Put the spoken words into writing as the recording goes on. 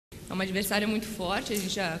uma adversária muito forte, a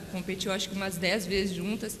gente já competiu acho que umas 10 vezes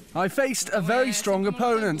juntas. I faced a very strong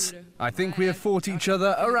opponent. I think we have fought each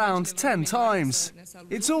other around 10 times.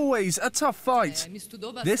 It's always a tough fight.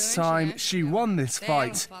 This time, she won this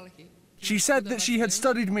fight. She said that she had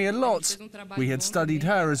studied me a lot. We had studied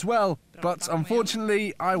her as well, but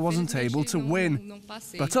unfortunately, I wasn't able to win.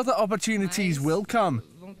 But other opportunities will come.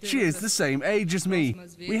 She is the same age as me.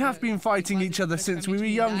 We have been fighting each other since we were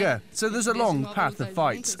younger, so there's a long path of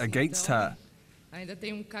fights against her.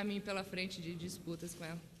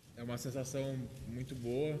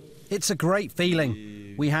 It's a great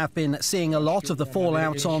feeling. We have been seeing a lot of the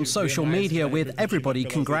fallout on social media with everybody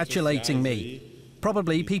congratulating me.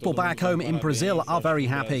 Probably people back home in Brazil are very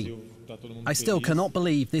happy. I still cannot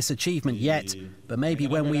believe this achievement yet, but maybe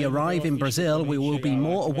when we arrive in Brazil we will be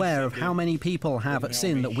more aware of how many people have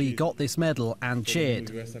seen that we got this medal and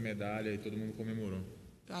cheered.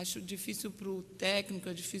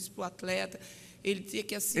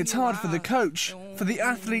 It's hard for the coach, for the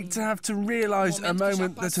athlete to have to realise a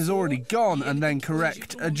moment that has already gone and then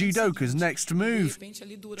correct a judoka's next move.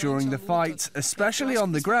 During the fight, especially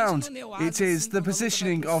on the ground, it is the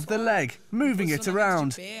positioning of the leg, moving it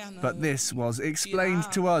around. But this was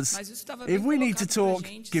explained to us. If we need to talk,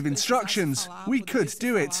 give instructions, we could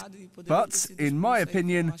do it. But, in my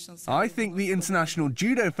opinion, I think the International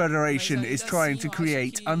Judo Federation is trying to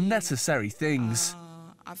create unnecessary things.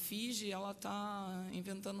 A FIGE, ela está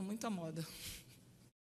inventando muita moda.